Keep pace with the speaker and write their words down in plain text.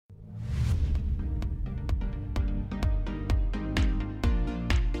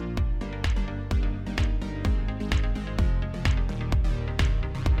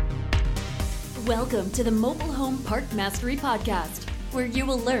Welcome to the Mobile Home Park Mastery Podcast, where you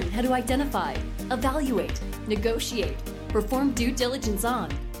will learn how to identify, evaluate, negotiate, perform due diligence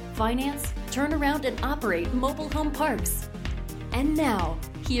on, finance, turn around, and operate mobile home parks. And now,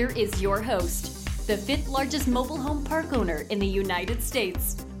 here is your host, the fifth largest mobile home park owner in the United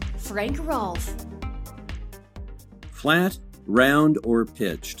States, Frank Rolfe. Flat, round, or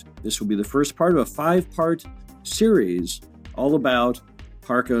pitched. This will be the first part of a 5-part series all about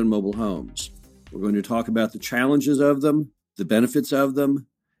park-owned mobile homes. We're going to talk about the challenges of them, the benefits of them,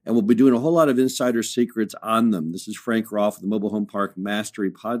 and we'll be doing a whole lot of insider secrets on them. This is Frank Rolfe of the Mobile Home Park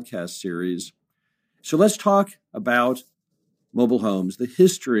Mastery podcast series. So let's talk about mobile homes, the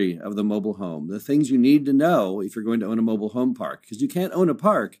history of the mobile home, the things you need to know if you're going to own a mobile home park, because you can't own a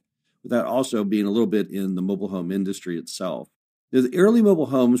park without also being a little bit in the mobile home industry itself. The early mobile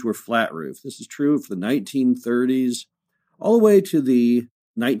homes were flat roof. This is true for the 1930s all the way to the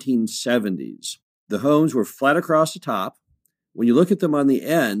 1970s. The homes were flat across the top. When you look at them on the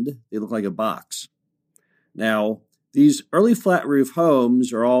end, they look like a box. Now, these early flat roof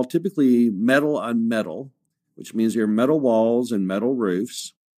homes are all typically metal on metal, which means they're metal walls and metal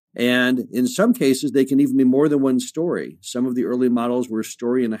roofs. And in some cases, they can even be more than one story. Some of the early models were a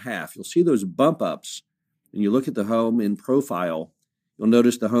story and a half. You'll see those bump ups when you look at the home in profile. You'll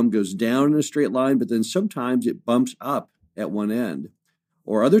notice the home goes down in a straight line, but then sometimes it bumps up at one end,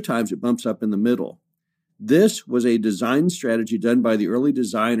 or other times it bumps up in the middle. This was a design strategy done by the early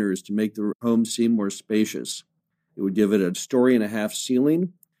designers to make the home seem more spacious. It would give it a story and a half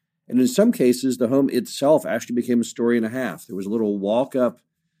ceiling, and in some cases, the home itself actually became a story and a half. There was a little walk-up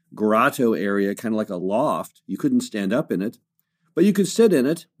grotto area, kind of like a loft. You couldn't stand up in it, but you could sit in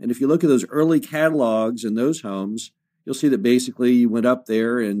it, and if you look at those early catalogs in those homes, you'll see that basically you went up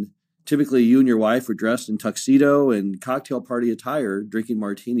there and typically you and your wife were dressed in tuxedo and cocktail party attire, drinking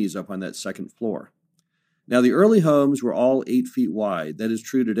martinis up on that second floor. Now, the early homes were all 8 feet wide. That is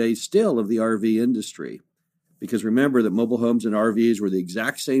true today still of the RV industry, because remember that mobile homes and RVs were the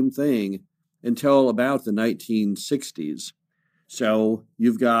exact same thing until about the 1960s. So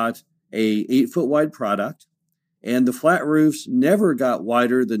you've got a 8-foot wide product, and the flat roofs never got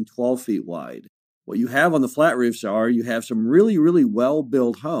wider than 12 feet wide. What you have on the flat roofs are you have some really, really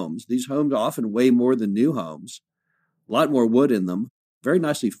well-built homes. These homes often weigh more than new homes, a lot more wood in them, very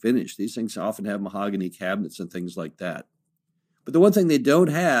nicely finished. These things often have mahogany cabinets and things like that. But the one thing they don't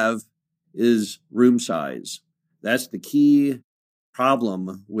have is room size. That's the key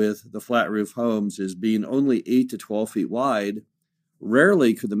problem with the flat roof homes, is being only 8 to 12 feet wide.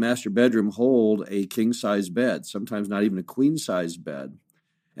 Rarely could the master bedroom hold a king-size bed, sometimes not even a queen-size bed.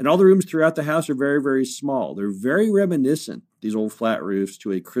 And all the rooms throughout the house are very, very small. They're very reminiscent, these old flat roofs,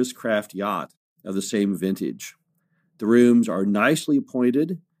 to a Chris Craft yacht of the same vintage. The rooms are nicely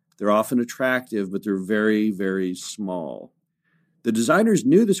appointed. They're often attractive, but they're very, very small. The designers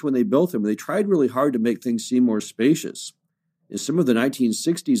knew this when they built them. They tried really hard to make things seem more spacious. In some of the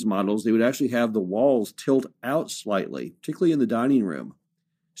 1960s models, they would actually have the walls tilt out slightly, particularly in the dining room.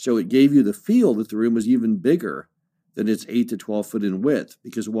 So it gave you the feel that the room was even bigger than its 8 to 12 foot in width,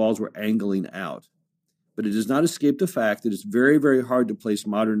 because the walls were angling out. But it does not escape the fact that it's very, very hard to place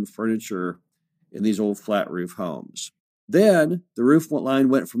modern furniture in these old flat roof homes. Then the roof line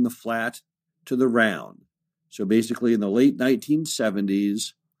went from the flat to the round. So basically in the late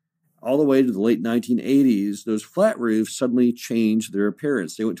 1970s, all the way to the late 1980s, those flat roofs suddenly changed their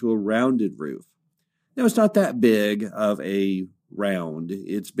appearance. They went to a rounded roof. Now, it's not that big of a round.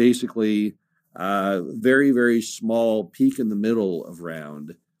 It's basically a very, very small peak in the middle of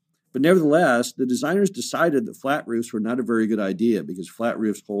round. But nevertheless, the designers decided that flat roofs were not a very good idea, because flat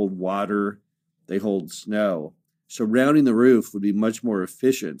roofs hold water, they hold snow. So rounding the roof would be much more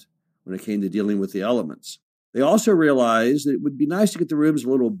efficient when it came to dealing with the elements. They also realized that it would be nice to get the rooms a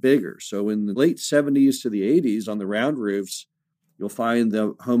little bigger. So in the late 70s to the 80s, on the round roofs, you'll find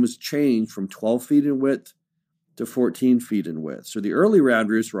the homes change from 12 feet in width to 14 feet in width. So the early round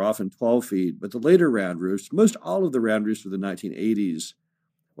roofs were often 12 feet, but the later round roofs, most all of the round roofs of the 1980s,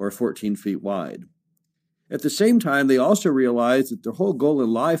 were 14 feet wide. At the same time, they also realized that their whole goal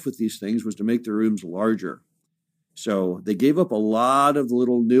in life with these things was to make the rooms larger. So they gave up a lot of the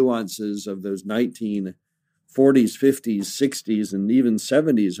little nuances of those 1940s, 50s, 60s, and even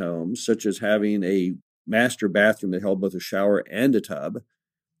 70s homes, such as having a master bathroom that held both a shower and a tub,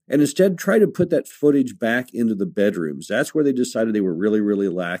 and instead tried to put that footage back into the bedrooms. That's where they decided they were really, really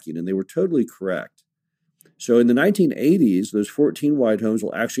lacking, and they were totally correct. So in the 1980s, those 14 wide homes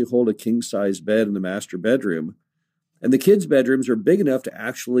will actually hold a king-size bed in the master bedroom, and the kids' bedrooms are big enough to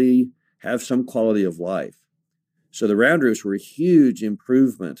actually have some quality of life. So the round roofs were a huge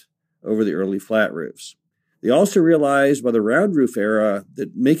improvement over the early flat roofs. They also realized by the round roof era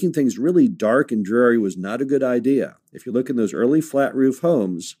that making things really dark and dreary was not a good idea. If you look in those early flat roof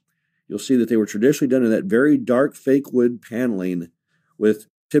homes, you'll see that they were traditionally done in that very dark fake wood paneling with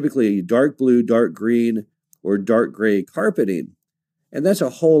typically dark blue, dark green, or dark gray carpeting. And that's a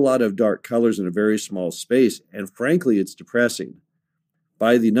whole lot of dark colors in a very small space, and frankly, it's depressing.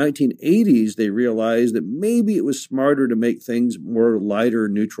 By the 1980s, they realized that maybe it was smarter to make things more lighter,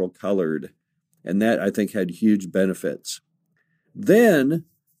 neutral colored, and that, I think, had huge benefits. Then,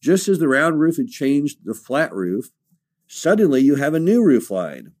 just as the round roof had changed the flat roof, suddenly you have a new roof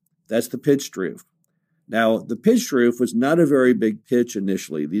line. That's the pitched roof. Now, the pitched roof was not a very big pitch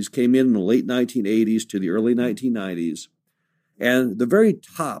initially. These came in the late 1980s to the early 1990s. And the very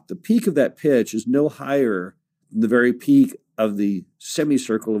top, the peak of that pitch, is no higher than the very peak of the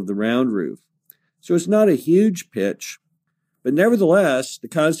semicircle of the round roof. So it's not a huge pitch, but nevertheless, the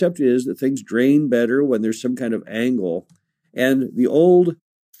concept is that things drain better when there's some kind of angle. And the old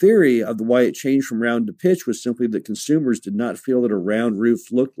theory of why it changed from round to pitch was simply that consumers did not feel that a round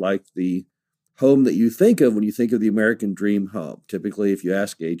roof looked like the home that you think of when you think of the American dream home. Typically, if you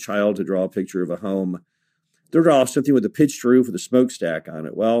ask a child to draw a picture of a home, they'll draw something with a pitched roof with a smokestack on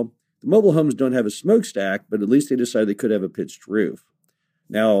it. Well, the mobile homes don't have a smokestack, but at least they decided they could have a pitched roof.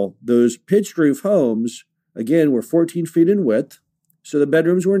 Now, those pitched roof homes, again, were 14 feet in width, so the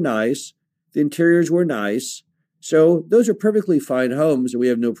bedrooms were nice, the interiors were nice, so those are perfectly fine homes, and we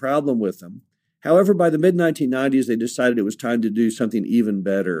have no problem with them. However, by the mid-1990s, they decided it was time to do something even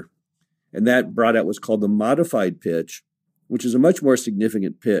better, and that brought out what's called the modified pitch, which is a much more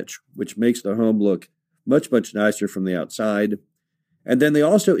significant pitch, which makes the home look much, much nicer from the outside. And then they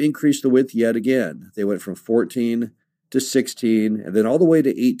also increased the width yet again. They went from 14 to 16, and then all the way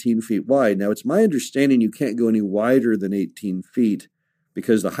to 18 feet wide. Now, it's my understanding you can't go any wider than 18 feet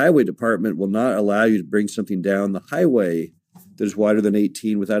because the highway department will not allow you to bring something down the highway that is wider than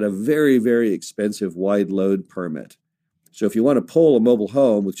 18 without a very, very expensive wide load permit. So if you want to pull a mobile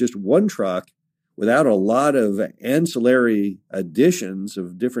home with just one truck without a lot of ancillary additions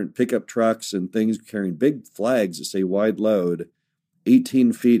of different pickup trucks and things carrying big flags that say wide load,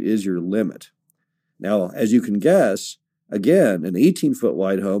 18 feet is your limit. Now, as you can guess, again, an 18-foot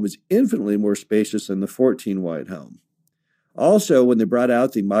wide home is infinitely more spacious than the 14-wide home. Also, when they brought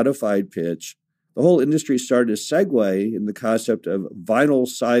out the modified pitch, the whole industry started to segue in the concept of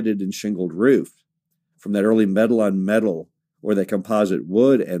vinyl-sided and shingled roof from that early metal on metal or that composite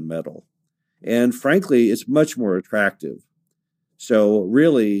wood and metal. And frankly, it's much more attractive. So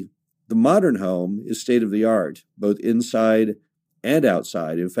really, the modern home is state-of-the-art, both inside and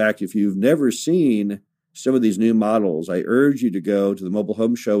outside. In fact, if you've never seen some of these new models, I urge you to go to the Mobile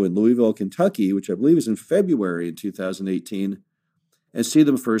Home Show in Louisville, Kentucky, which I believe is in February in 2018, and see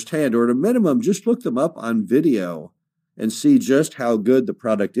them firsthand, or at a minimum, just look them up on video and see just how good the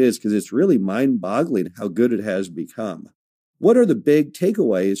product is, because it's really mind-boggling how good it has become. What are the big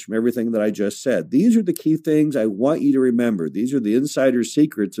takeaways from everything that I just said? These are the key things I want you to remember. These are the insider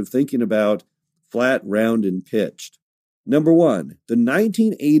secrets of thinking about flat, round, and pitched. Number one, the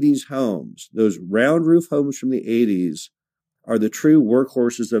 1980s homes, those round roof homes from the 80s, are the true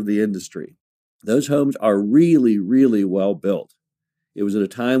workhorses of the industry. Those homes are really, really well built. It was at a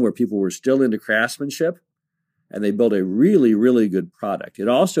time where people were still into craftsmanship, and they built a really, really good product. It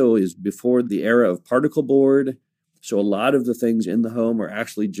also is before the era of particle board, so a lot of the things in the home are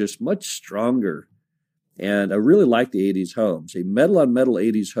actually just much stronger. And I really like the 80s homes. A metal-on-metal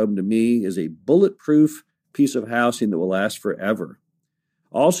 80s home to me is a bulletproof piece of housing that will last forever.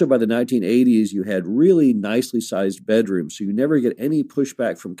 Also, by the 1980s, you had really nicely sized bedrooms, so you never get any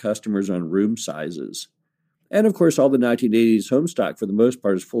pushback from customers on room sizes. And of course, all the 1980s home stock, for the most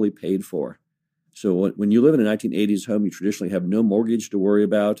part, is fully paid for. So when you live in a 1980s home, you traditionally have no mortgage to worry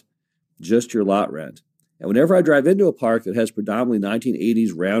about, just your lot rent. And whenever I drive into a park that has predominantly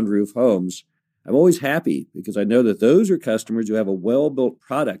 1980s round roof homes, I'm always happy because I know that those are customers who have a well-built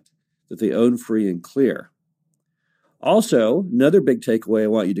product that they own free and clear. Also, another big takeaway I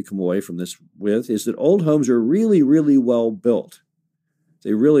want you to come away from this with is that old homes are really, really well built.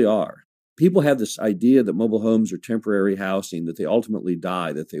 They really are. People have this idea that mobile homes are temporary housing, that they ultimately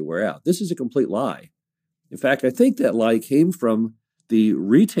die, that they wear out. This is a complete lie. In fact, I think that lie came from the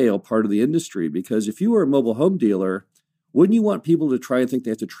retail part of the industry, because if you were a mobile home dealer, wouldn't you want people to try and think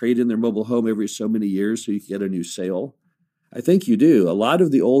they have to trade in their mobile home every so many years so you can get a new sale? I think you do. A lot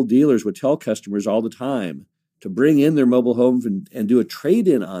of the old dealers would tell customers all the time to bring in their mobile home and do a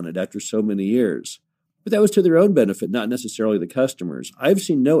trade-in on it after so many years. But that was to their own benefit, not necessarily the customers. I've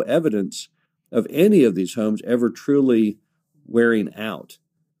seen no evidence of any of these homes ever truly wearing out.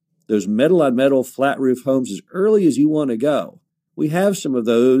 those metal-on-metal flat roof homes as early as you want to go. We have some of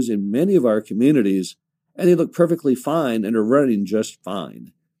those in many of our communities, and they look perfectly fine and are running just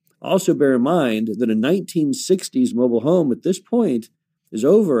fine. Also bear in mind that a 1960s mobile home at this point is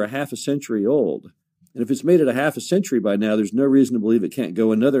over a half a century old. And if it's made it a half a century by now, there's no reason to believe it can't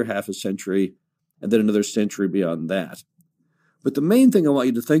go another half a century and then another century beyond that. But the main thing I want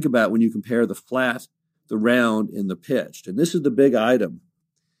you to think about when you compare the flat, the round, and the pitched, and this is the big item,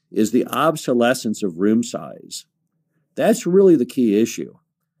 is the obsolescence of room size. That's really the key issue.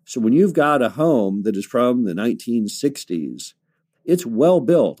 So when you've got a home that is from the 1960s, it's well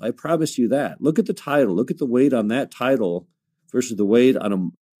built. I promise you that. Look at the title. Look at the weight on that title versus the weight on a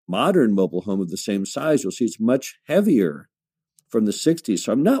modern mobile home of the same size. You'll see it's much heavier from the 60s.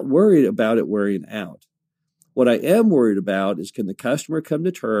 So I'm not worried about it wearing out. What I am worried about is, can the customer come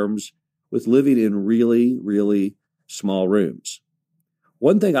to terms with living in really, really small rooms?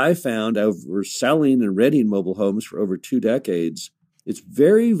 One thing I found over selling and renting mobile homes for over 2 decades, it's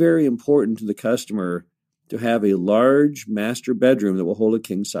very, very important to the customer to have a large master bedroom that will hold a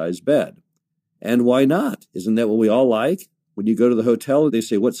king-size bed. And why not? Isn't that what we all like? When you go to the hotel, they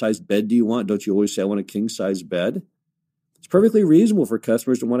say, what size bed do you want? Don't you always say, I want a king-size bed? It's perfectly reasonable for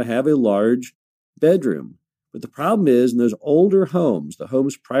customers to want to have a large bedroom. But the problem is, in those older homes, the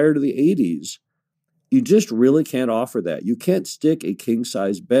homes prior to the 80s, you just really can't offer that. You can't stick a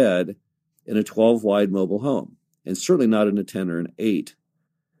king-size bed in a 12-wide mobile home, and certainly not in a 10 or an 8.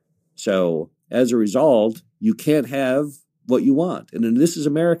 So as a result, you can't have what you want. And this is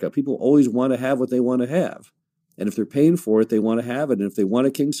America. People always want to have what they want to have. And if they're paying for it, they want to have it. And if they want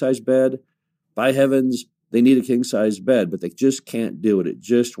a king-size bed, by heavens, they need a king-size bed, but they just can't do it. It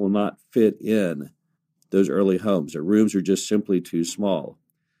just will not fit in those early homes. Their rooms are just simply too small.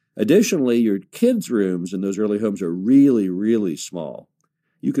 Additionally, your kids' rooms in those early homes are really, really small.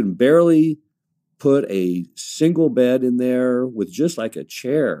 You can barely put a single bed in there with just like a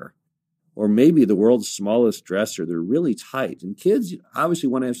chair, or maybe the world's smallest dresser. They're really tight. And kids obviously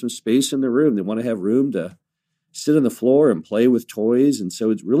want to have some space in their room. They want to have room to sit on the floor and play with toys. And so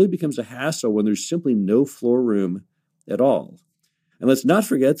it really becomes a hassle when there's simply no floor room at all. And let's not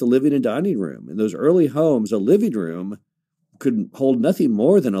forget the living and dining room. In those early homes, a living room could hold nothing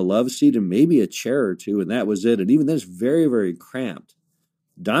more than a love seat and maybe a chair or two, and that was it. And even then, it's very, very cramped.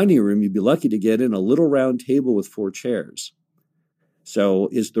 Dining room, you'd be lucky to get in a little round table with 4 chairs. So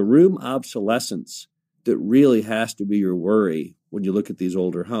it's the room obsolescence that really has to be your worry when you look at these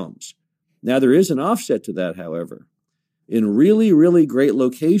older homes. Now, there is an offset to that, however. In really, really great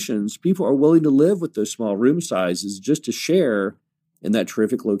locations, people are willing to live with those small room sizes just to share in that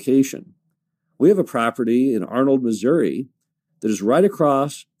terrific location. We have a property in Arnold, Missouri that is right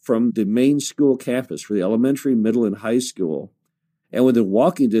across from the main school campus for the elementary, middle, and high school, and within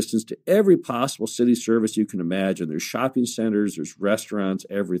walking distance to every possible city service you can imagine. There's shopping centers, there's restaurants,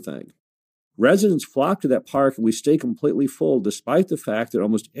 everything. Residents flock to that park, and we stay completely full despite the fact that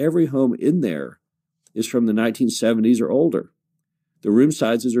almost every home in there is from the 1970s or older. The room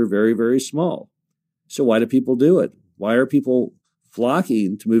sizes are very, very small. So why do people do it? Why are people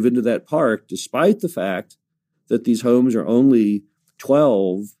flocking to move into that park despite the fact that these homes are only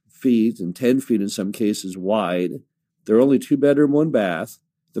 12 feet and 10 feet in some cases wide? They're only 2-bedroom, 1 bath.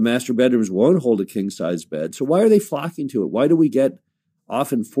 The master bedrooms won't hold a king-size bed. So why are they flocking to it? Why do we get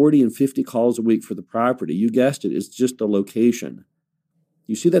often 40 and 50 calls a week for the property? You guessed it, it's just the location.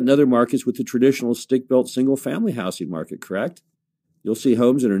 You see that in other markets with the traditional stick-built single-family housing market, correct? You'll see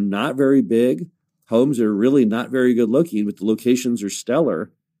homes that are not very big, homes that are really not very good looking, but the locations are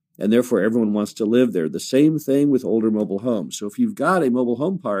stellar, and therefore everyone wants to live there. The same thing with older mobile homes. So if you've got a mobile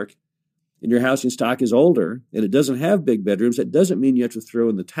home park and your housing stock is older and it doesn't have big bedrooms, that doesn't mean you have to throw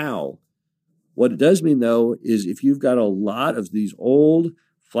in the towel. What it does mean, though, is if you've got a lot of these old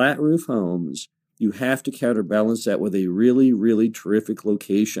flat roof homes, you have to counterbalance that with a really, really terrific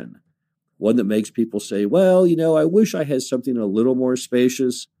location. One that makes people say, well, I wish I had something a little more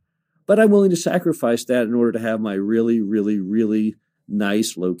spacious, but I'm willing to sacrifice that in order to have my really, really, really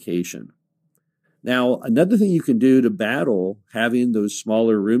nice location. Now, another thing you can do to battle having those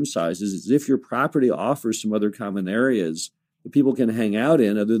smaller room sizes is if your property offers some other common areas that people can hang out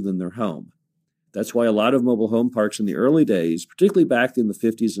in other than their home. That's why a lot of mobile home parks in the early days, particularly back in the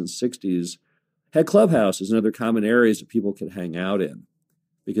 50s and 60s, had clubhouses and other common areas that people could hang out in.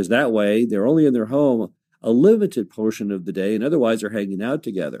 Because that way, they're only in their home a limited portion of the day and otherwise are hanging out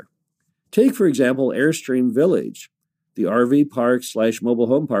together. Take, for example, Airstream Village, the RV park / mobile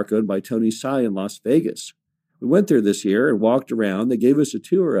home park owned by Tony Tsai in Las Vegas. We went there this year and walked around. They gave us a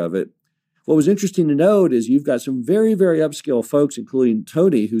tour of it. What was interesting to note is you've got some very, very upscale folks, including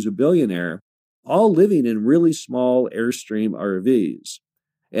Tony, who's a billionaire, all living in really small Airstream RVs.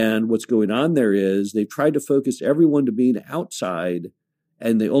 And what's going on there is they've tried to focus everyone to being outside,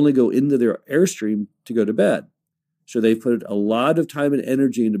 and they only go into their Airstream to go to bed. So they've put a lot of time and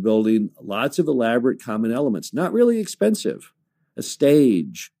energy into building lots of elaborate common elements, not really expensive. A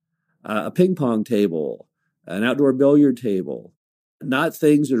stage, a ping pong table, an outdoor billiard table, not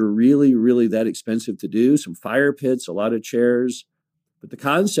things that are really, really that expensive to do, some fire pits, a lot of chairs. But the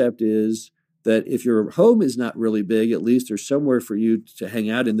concept is that if your home is not really big, at least there's somewhere for you to hang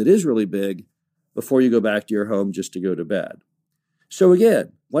out in that is really big before you go back to your home just to go to bed. So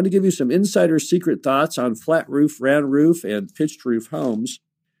again, want to give you some insider secret thoughts on flat roof, round roof, and pitched roof homes.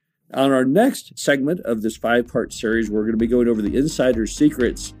 On our next segment of this 5-part series, we're going to be going over the insider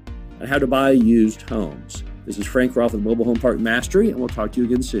secrets on how to buy used homes. This is Frank Rolfe with Mobile Home Park Mastery, and we'll talk to you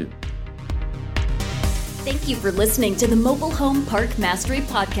again soon. Thank you for listening to the Mobile Home Park Mastery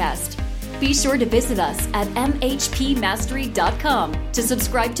Podcast. Be sure to visit us at mhpmastery.com to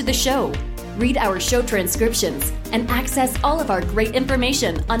subscribe to the show, read our show transcriptions, and access all of our great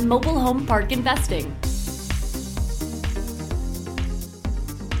information on mobile home park investing.